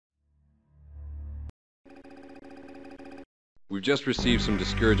We've just received some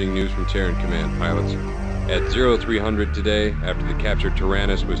discouraging news from Terran Command pilots. At 0300 today, after the captured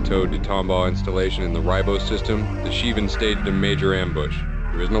Tyrannus was towed to Tombaugh installation in the Ribos system, the Shivan staged a major ambush.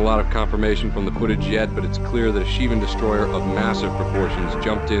 There isn't a lot of confirmation from the footage yet, but it's clear that a Shivan destroyer of massive proportions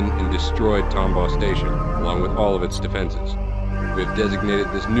jumped in and destroyed Tombaugh Station, along with all of its defenses. We have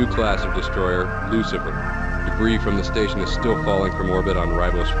designated this new class of destroyer Lucifer. Debris from the station is still falling from orbit on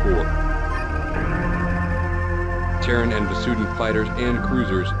Ribos 4. Terran and Vasudan fighters and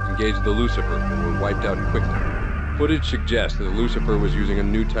cruisers engaged the Lucifer and were wiped out quickly. Footage suggests that the Lucifer was using a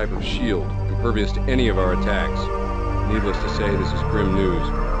new type of shield, impervious to any of our attacks. Needless to say, this is grim news.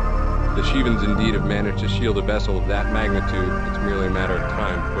 The Shivans indeed have managed to shield a vessel of that magnitude. It's merely a matter of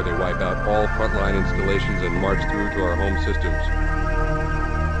time before they wipe out all frontline installations and march through to our home systems.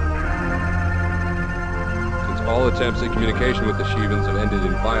 Since all attempts at communication with the Shivans have ended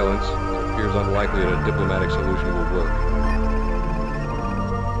in violence, it appears unlikely that a diplomatic solution will work.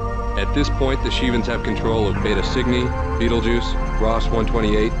 At this point, the Shivans have control of Beta Cygni, Betelgeuse, Ross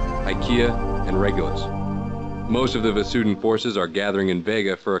 128, Ikea, and Regulus. Most of the Vasudan forces are gathering in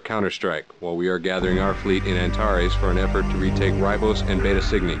Vega for a counterstrike, while we are gathering our fleet in Antares for an effort to retake Ribos and Beta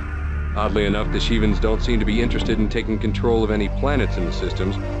Cygni. Oddly enough, the Shivans don't seem to be interested in taking control of any planets in the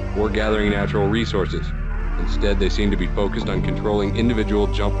systems or gathering natural resources. Instead, they seem to be focused on controlling individual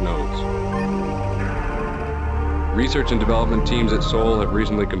jump nodes. Research and development teams at Sol have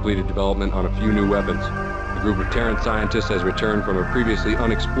recently completed development on a few new weapons. A group of Terran scientists has returned from a previously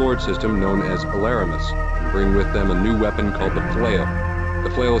unexplored system known as Alaramis, and bring with them a new weapon called the Flail.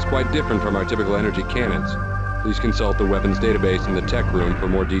 The Flail is quite different from our typical energy cannons. Please consult the weapons database in the tech room for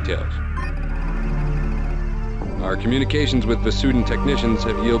more details. Our communications with Vasudan technicians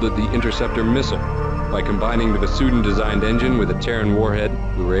have yielded the Interceptor missile. By combining the Vasudan-designed engine with a Terran warhead,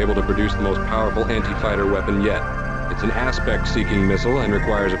 we were able to produce the most powerful anti-fighter weapon yet. It's an aspect-seeking missile and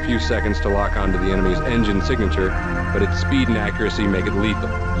requires a few seconds to lock onto the enemy's engine signature, but its speed and accuracy make it lethal.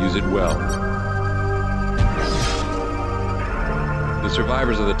 Use it well. The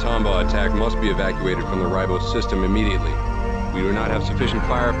survivors of the Tombaugh attack must be evacuated from the Ribos system immediately. We do not have sufficient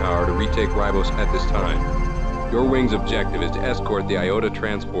firepower to retake Ribos at this time. Your wing's objective is to escort the Iota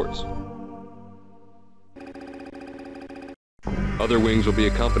transports. Other wings will be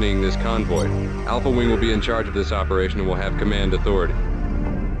accompanying this convoy. Alpha Wing will be in charge of this operation and will have command authority.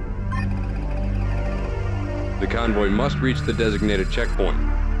 The convoy must reach the designated checkpoint.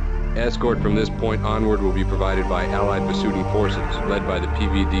 Escort from this point onward will be provided by Allied Vasudan forces, led by the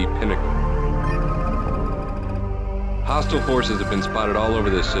PVD Pinnacle. Hostile forces have been spotted all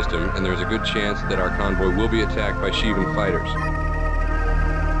over this system, and there's a good chance that our convoy will be attacked by Shivan fighters.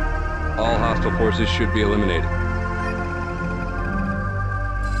 All hostile forces should be eliminated.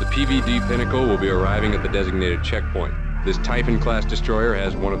 The PVD Pinnacle will be arriving at the designated checkpoint. This Typhon-class destroyer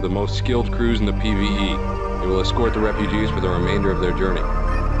has one of the most skilled crews in the PvE. It will escort the refugees for the remainder of their journey.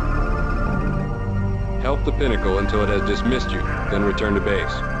 Help the Pinnacle until it has dismissed you, then return to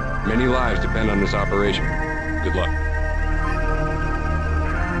base. Many lives depend on this operation. Good luck.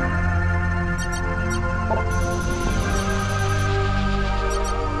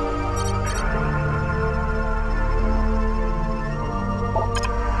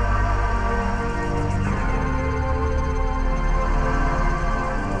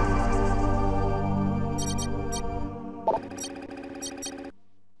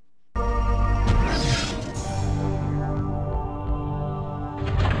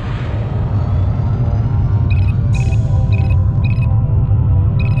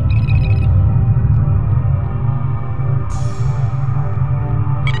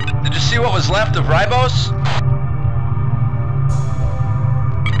 What was left of Ribos?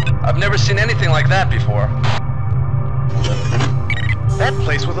 I've never seen anything like that before. That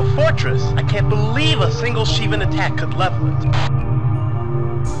place was a fortress. I can't believe a single Shivan attack could level it.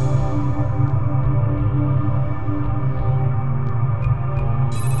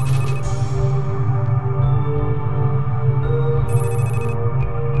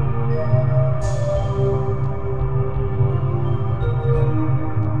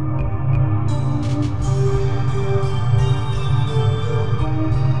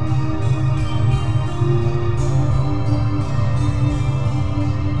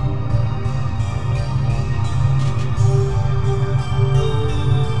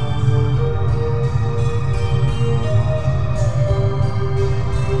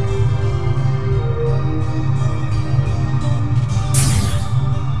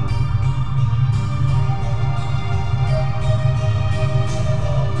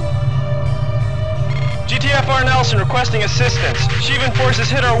 requesting assistance. Sheevan forces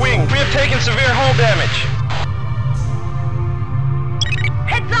hit our wing. We have taken severe hull damage.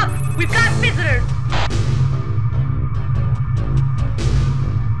 Heads up! We've got visitors!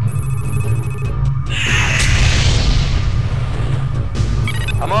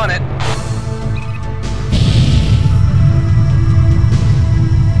 I'm on it.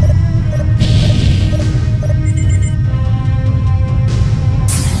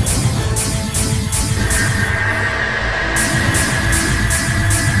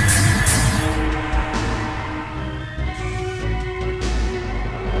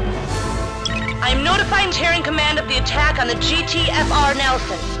 I'm notifying Terran Command of the attack on the GTFR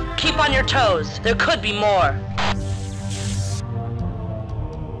Nelson. Keep on your toes. There could be more.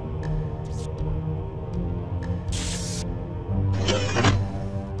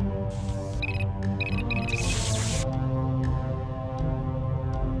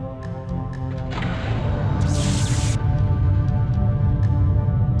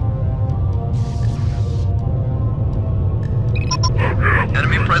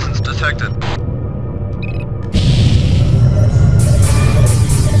 Enemy presence detected.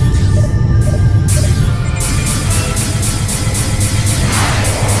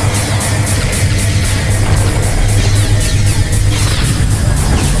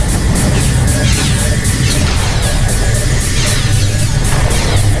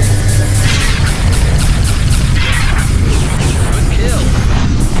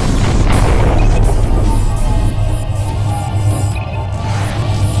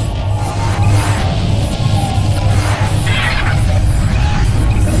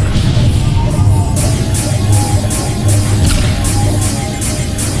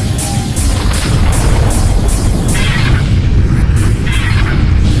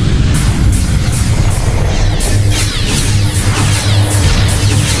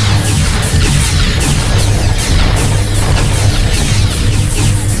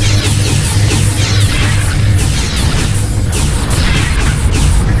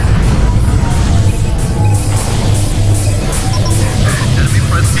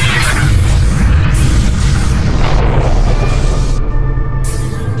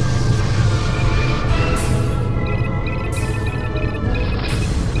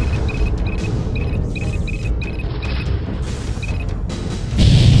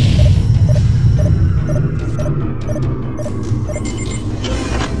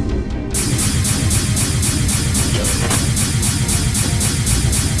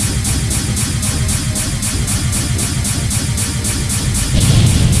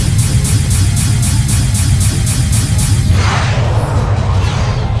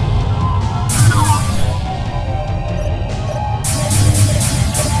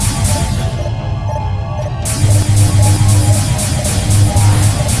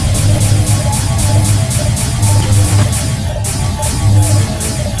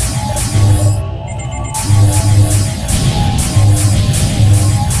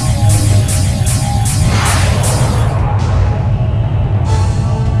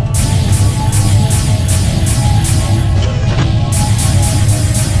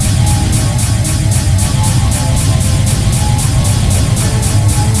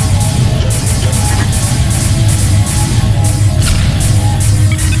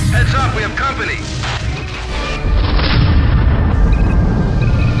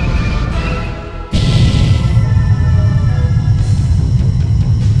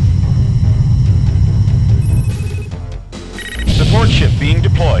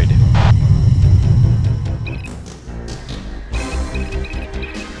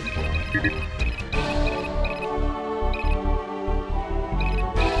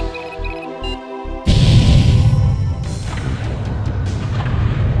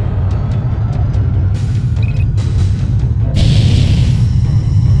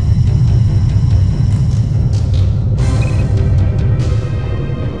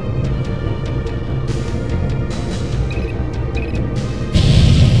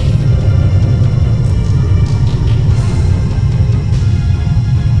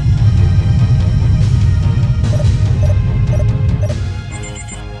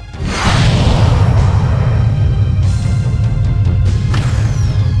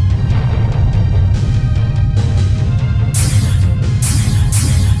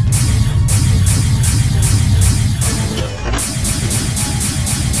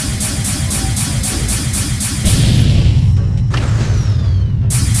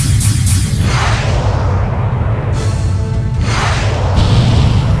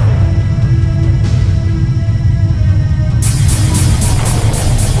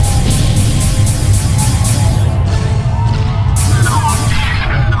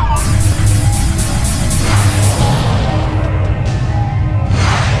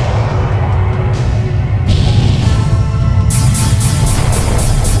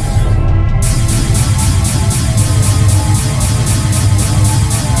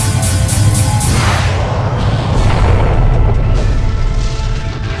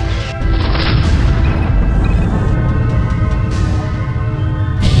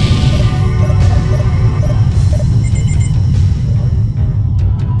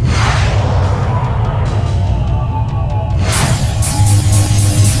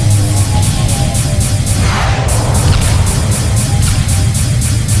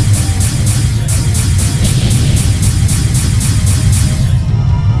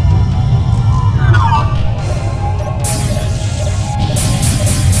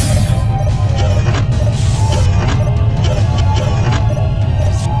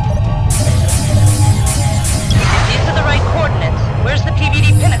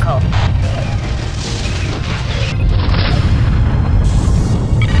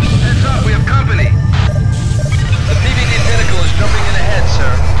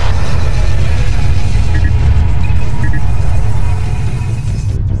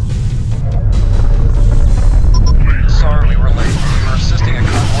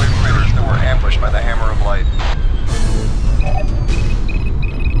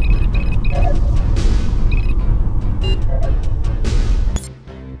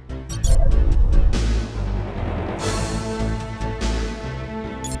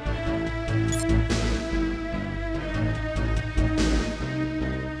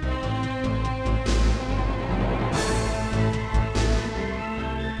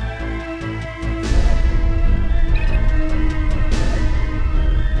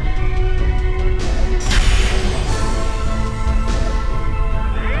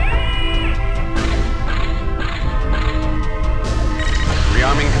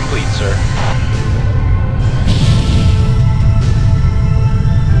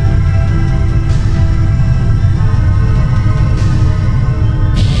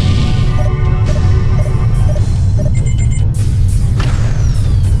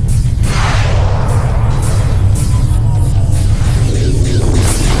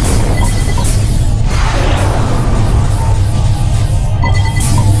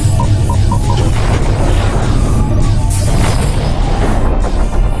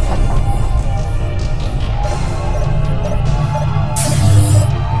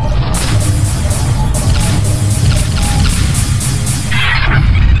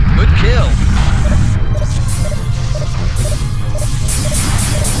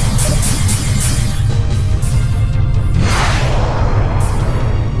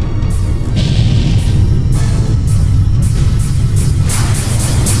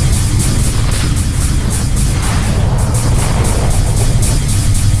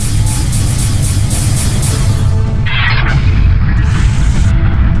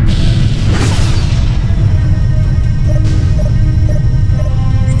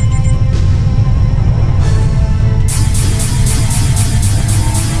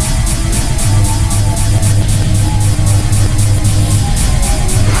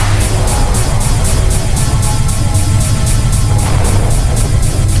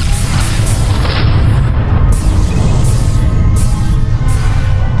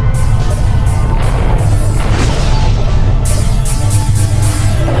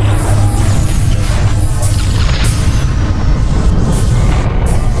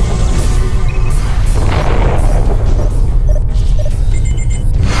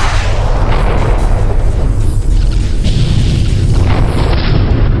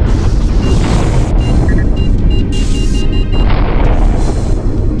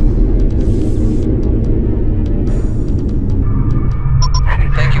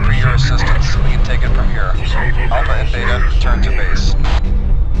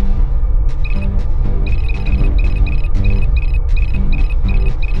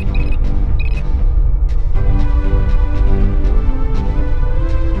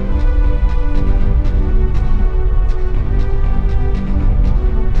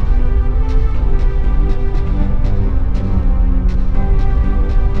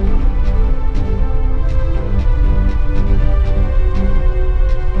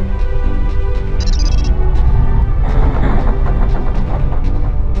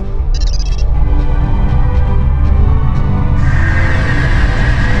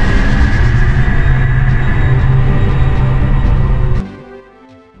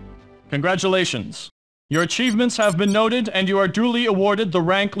 Congratulations. Your achievements have been noted and you are duly awarded the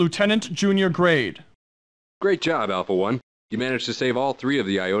rank Lieutenant Junior grade. Great job, Alpha 1. You managed to save all 3 of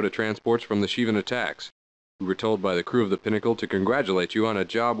the IOTA transports from the Shivan attacks. We were told by the crew of the Pinnacle to congratulate you on a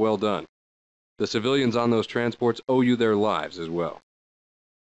job well done. The civilians on those transports owe you their lives as well.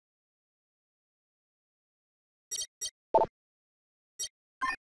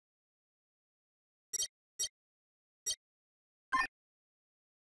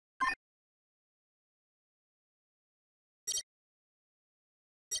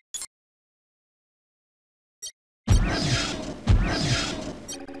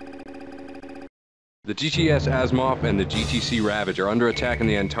 The GTS Asimov and the GTC Ravage are under attack in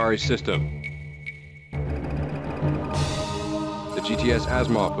the Antares system. The GTS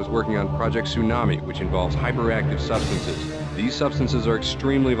Asimov was working on Project Tsunami, which involves hyperactive substances. These substances are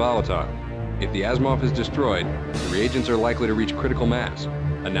extremely volatile. If the Asimov is destroyed, the reagents are likely to reach critical mass.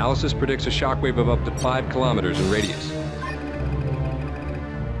 Analysis predicts a shockwave of up to 5 kilometers in radius.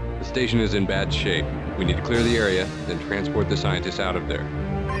 The station is in bad shape. We need to clear the area, then transport the scientists out of there.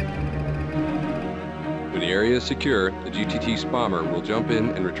 When the area is secure, the GTT bomber will jump in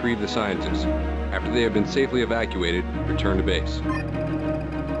and retrieve the scientists. After they have been safely evacuated, return to base.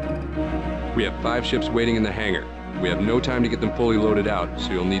 We have 5 ships waiting in the hangar. We have no time to get them fully loaded out,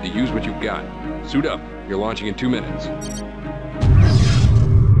 so you'll need to use what you've got. Suit up. You're launching in 2 minutes.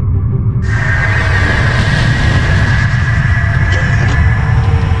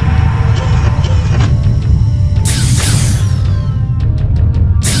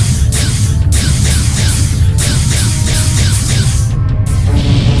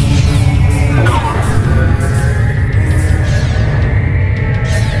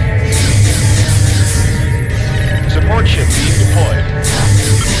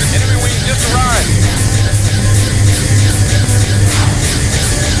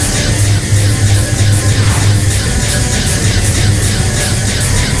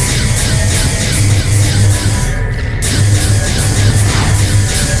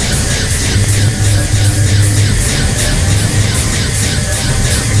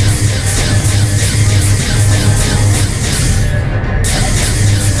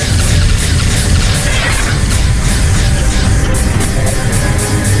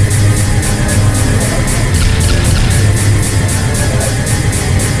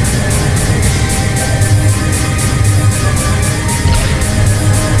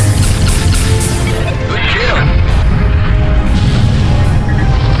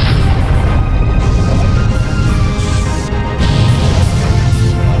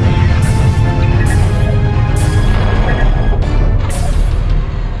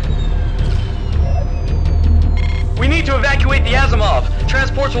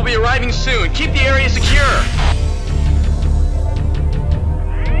 Transports will be arriving soon. Keep the area secure.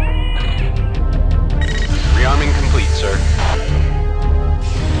 Rearming complete, sir.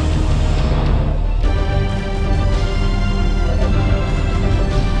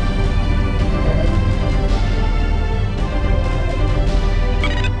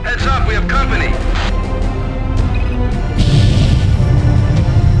 Heads up, we have company.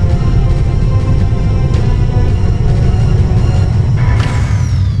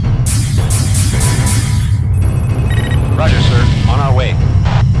 Roger, sir. On our way.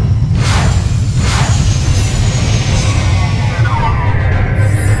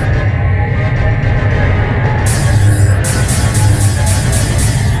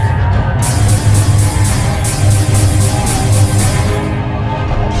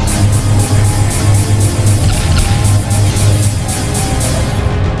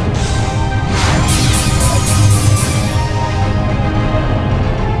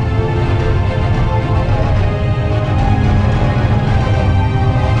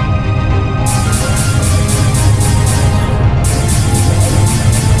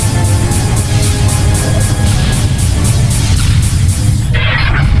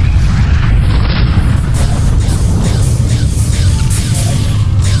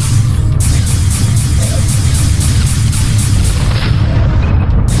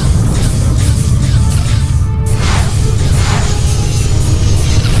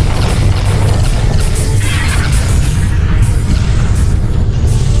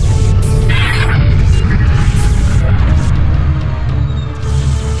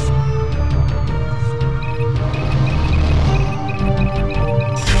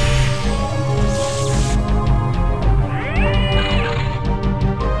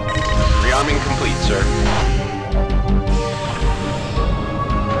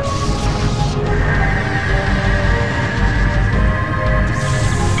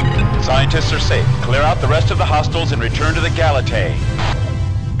 Scientists are safe. Clear out the rest of the hostiles and return to the Galatay.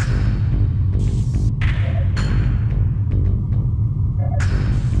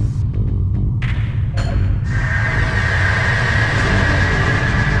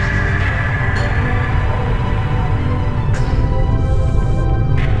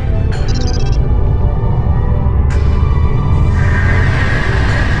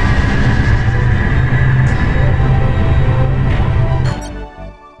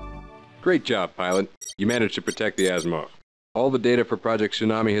 Great job, pilot. You managed to protect the Asimov. All the data for Project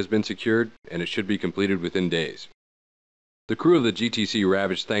Tsunami has been secured, and it should be completed within days. The crew of the GTC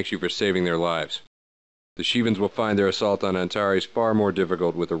Ravage thanks you for saving their lives. The Shivans will find their assault on Antares far more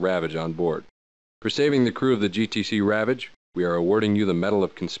difficult with the Ravage on board. For saving the crew of the GTC Ravage, we are awarding you the Medal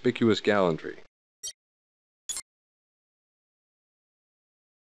of Conspicuous Gallantry.